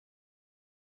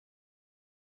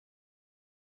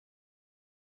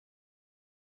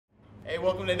Hey,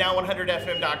 welcome to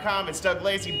Now100FM.com. It's Doug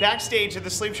Lacey backstage at the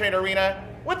Sleep Train Arena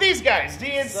with these guys,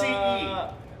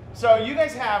 DNCE. So you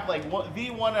guys have like one of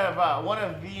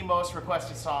the most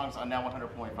requested songs on Now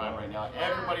 100.5 right now.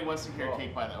 Everybody wants to hear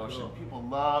 "Cake by the Ocean." People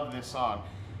love this song.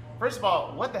 First of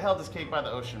all, what the hell does "Cake by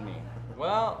the Ocean" mean?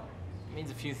 Well, it means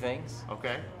a few things.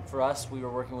 Okay. For us, we were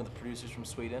working with the producers from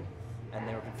Sweden, and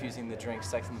they were confusing the drink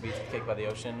 "Sex on the Beach" with "Cake by the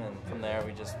Ocean," and from there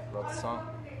we just wrote the song.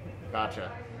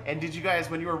 Gotcha. And did you guys,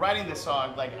 when you were writing this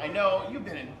song, like I know you've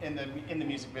been in the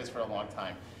music biz for a long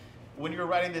time. When you were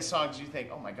writing this song, did you think,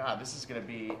 oh my God, this is going to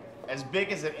be as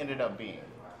big as it ended up being?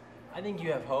 I think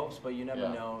you have hopes, but you never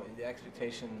know. The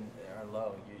expectations are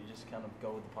low. You just kind of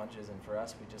go with the punches, and for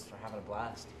us, we just are having a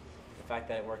blast. The fact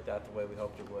that it worked out the way we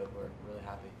hoped it would, we're really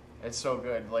happy. It's so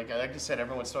good. Like I just said,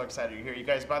 everyone's so excited you're here. You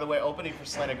guys, by the way, opening for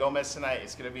Selena Gomez tonight.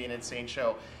 It's going to be an insane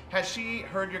show. Has she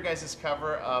heard your guys'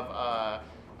 cover of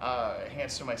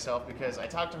Hands to Myself? Because I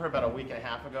talked to her about a week and a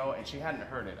half ago, and she hadn't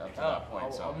heard it up to that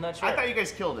point. So I'm not sure. I thought you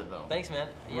guys killed it, though. Thanks, man.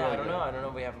 Yeah, really I don't know. I don't know.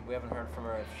 We haven't heard from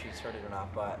her if she's heard it or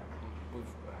not, but we've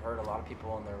heard a lot of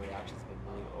people, and their reactions have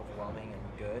been really overwhelming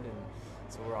and good, and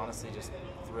so we're honestly just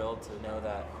thrilled to know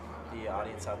that the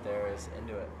audience out there is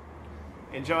into it.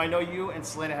 And Joe, I know you and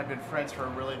Selena have been friends for a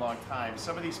really long time.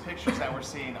 Some of these pictures that we're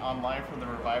seeing online from the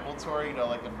Revival tour, you know,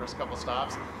 like the first couple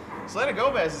stops, Selena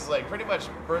Gomez is like pretty much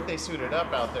birthday suited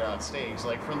up out there on stage,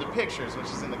 like from the pictures, which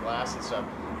is in the glass and stuff.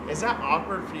 Is that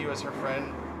awkward for you as her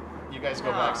friend? You guys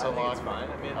go back so long? It's fine.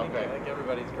 I mean, I think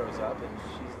everybody grows up, and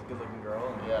she's a good-looking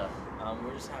girl. And,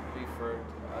 we're just happy for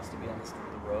us to be on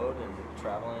the road and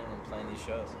traveling and playing these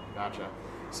shows. Gotcha.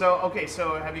 So, okay,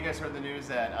 so have you guys heard the news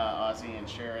that Ozzy and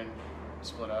Sharon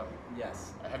split up?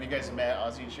 Yes. Have you guys met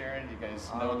Ozzy and Sharon? Do you guys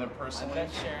know them personally? I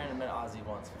met Sharon and met Ozzy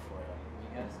once before.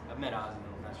 You guys? I've met Ozzy,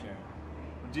 not Sharon.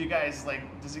 Do you guys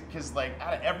because like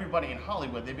out of everybody in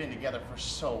Hollywood, they've been together for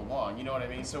so long, you know what I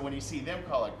mean? So when you see them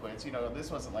call it quits, you know,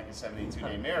 this wasn't like a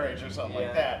 72-day marriage or something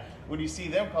like that. When you see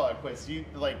them call it quits, do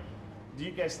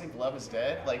you guys think love is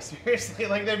dead? Like seriously,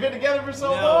 like they've been together for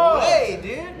so long. No way,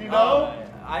 dude. You know?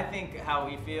 I think how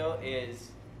we feel is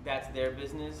that's their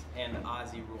business and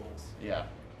Ozzy rules. Yeah,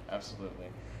 absolutely.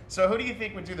 So who do you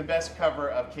think would do the best cover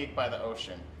of "Cake by the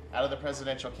Ocean" out of the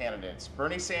presidential candidates?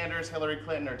 Bernie Sanders, Hillary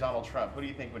Clinton, or Donald Trump? Who do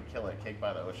you think would kill it, "Cake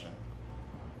by the Ocean"?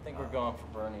 I think we're going for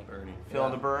Bernie.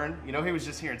 Feeling the burn? You know, he was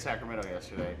just here in Sacramento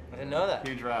yesterday. I didn't know that.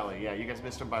 Huge rally. Yeah, you guys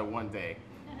missed him by one day.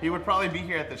 He would probably be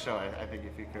here at the show, I think,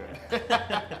 if he could.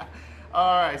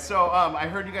 All right, so I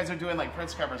heard you guys are doing like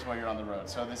Prince covers while you're on the road.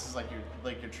 So this is like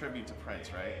your tribute to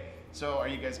Prince, right? So are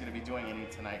you guys going to be doing any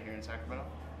tonight here in Sacramento?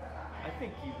 I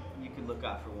think you could look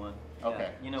out for one.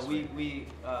 Okay. Yeah. You know,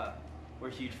 we're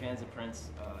huge fans of Prince.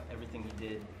 Everything he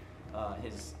did,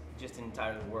 his just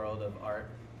entire world of art.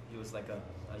 He was like a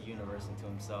universe unto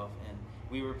himself, and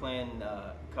we were playing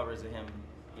covers of him,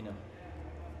 you know,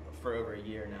 for over a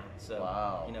year now. So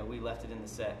wow. You know, we left it in the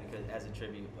set because as a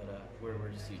tribute, but we're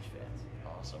just huge fans.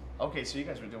 Awesome. Okay, so you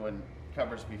guys were doing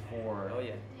covers before. Oh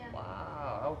yeah.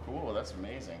 Wow, how cool! That's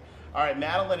amazing. All right,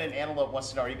 Madeline and Antelope wants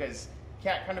to know: are you guys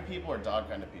cat kind of people or dog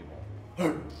kind of people?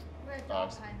 We're dog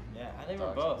Dogs. kind. Yeah, I think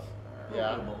Dogs. we're both.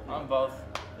 Yeah, I'm both.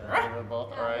 we're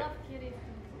both. All I right. love kitties.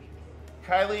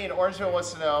 Kylie in Orangeville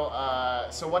wants to know,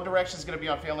 so One Direction is going to be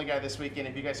on Family Guy this weekend.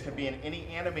 If you guys could be in any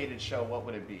animated show, what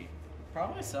would it be?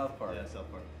 Probably South Park. Yeah,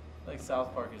 South Park. I think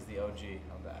South Park is the OG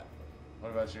on that.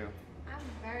 What about you? I'm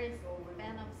very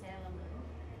fan of Sailor Moon.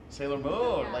 Sailor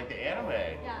Moon, Yeah. like the anime.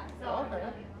 Yeah, so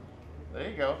Okay. There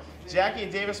you go. Jackie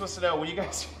and Davis wants to know, when you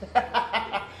guys,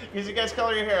 because you guys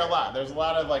color your hair a lot. There's a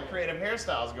lot of like creative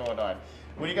hairstyles going on.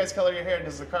 When you guys color your hair,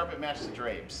 does the carpet match the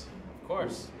drapes? Of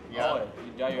course. Yeah. Always.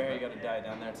 You dye your hair, you got to dye it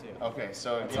down there too. Okay,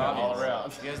 so That's you know, all obvious.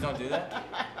 around. You guys don't do that?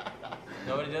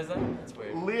 Nobody does that? That's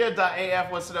weird.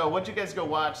 Leah.af wants to know, what'd you guys go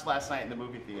watch last night in the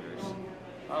movie theaters?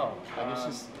 Oh, I guess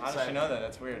just how did you know that?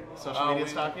 That's weird. Social media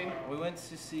stalking? We went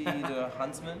to see The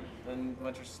Huntsman, the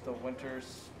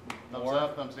Winter's Thumbs War.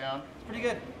 up, thumbs down. It's pretty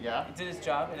good. Yeah? It did its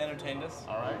job. It entertained us.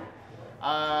 All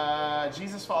right.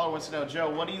 Jesus Follower wants to know, Joe,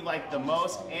 what do you like the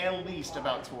most and least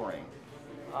about touring?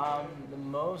 The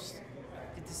most,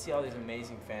 I get to see all these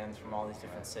amazing fans from all these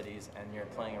different cities, and you're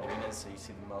playing arenas, so you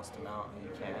see the most amount that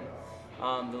you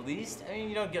can. The least, I mean,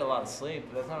 you don't get a lot of sleep,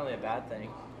 but that's not really a bad thing.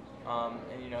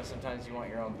 And you know, sometimes you want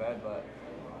your own bed, but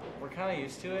we're kind of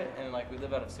used to it, and like we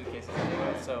live out of suitcases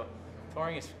anyway, so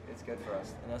touring is good for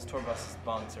us. And those tour bus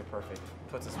bunks are perfect.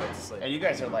 Puts us right to sleep. And you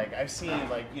guys are like, I've seen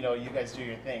like, you know, you guys do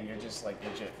your thing. You're just like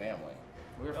legit family.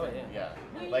 We're Yeah.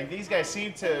 Like these guys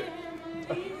seem to,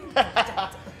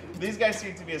 these guys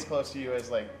seem to be as close to you as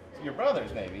like your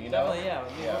brothers maybe, you know?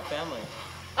 Definitely, yeah. We're family.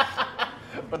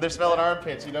 But they're smelling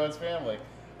armpits, you know it's family.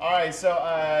 All right,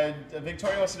 so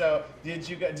Victoria wants to know: did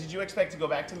you expect to go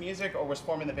back to music, or was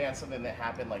forming the band something that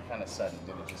happened like kind of sudden?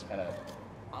 Did it just kind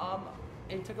of?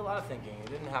 It took a lot of thinking. It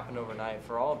didn't happen overnight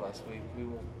for all of us. We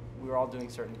were all doing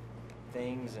certain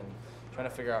things and trying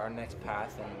to figure out our next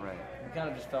path, and Right. we kind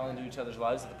of just fell into each other's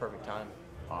lives at the perfect time.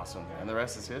 Awesome, and the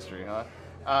rest is history, huh?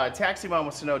 Taxi Mom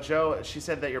wants to know, Joe. She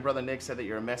said that your brother Nick said that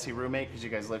you're a messy roommate because you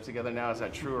guys live together now. Is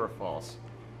that true or false?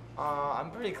 I'm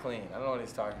pretty clean. I don't know what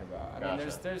he's talking about. I mean,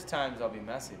 Gotcha. there's times I'll be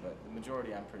messy, but the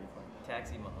majority I'm pretty clean.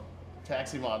 Taxi Mom.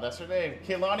 Taxi Mom, that's her name.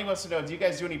 Kaylani wants to know, do you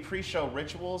guys do any pre-show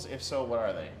rituals? If so, what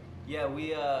are they? Yeah, we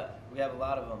have a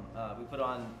lot of them. We put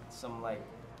on some like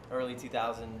early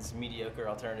 2000s mediocre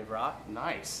alternative rock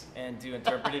Nice. and do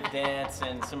interpretive dance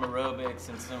and some aerobics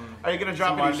and some. Are you gonna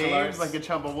drop some any martial names arts. like a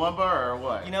Chumbawamba or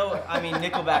what? You know, I mean,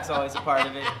 Nickelback's always a part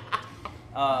of it.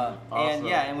 Awesome. And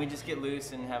yeah, and we just get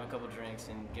loose and have a couple drinks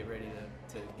and get ready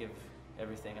to give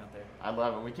everything out there. I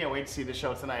love it. We can't wait to see the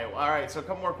show tonight. All right, so a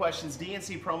couple more questions.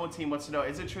 DNC promo team wants to know,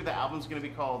 is it true the album's going to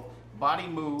be called Body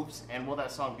Moves, and will that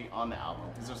song be on the album?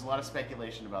 Because there's a lot of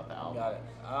speculation about the album. Got it.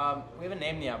 We haven't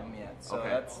named the album yet, so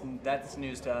Okay. that's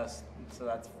news to us. So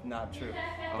that's not true. Okay.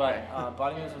 But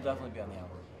Body Moves will definitely be on the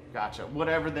album. Gotcha.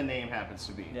 Whatever the name happens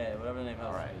to be. Yeah, whatever the name happens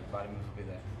All right. to be, Body Moves will be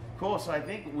there. Cool, so I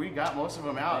think we got most of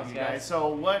them out, Thanks, you guys. guys. So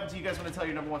what do you guys want to tell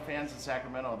your number one fans in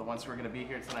Sacramento, the ones who are going to be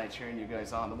here tonight cheering you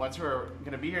guys on, the ones who are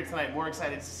going to be here tonight more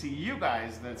excited to see you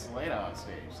guys than Selena on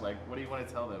stage? Like, what do you want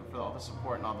to tell them for all the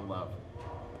support and all the love?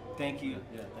 Thank you.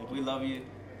 Yeah, thank you. We love you.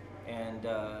 And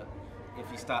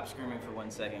if you stop screaming for 1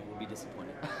 second, we'll be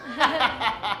disappointed.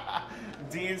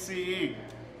 DNCE.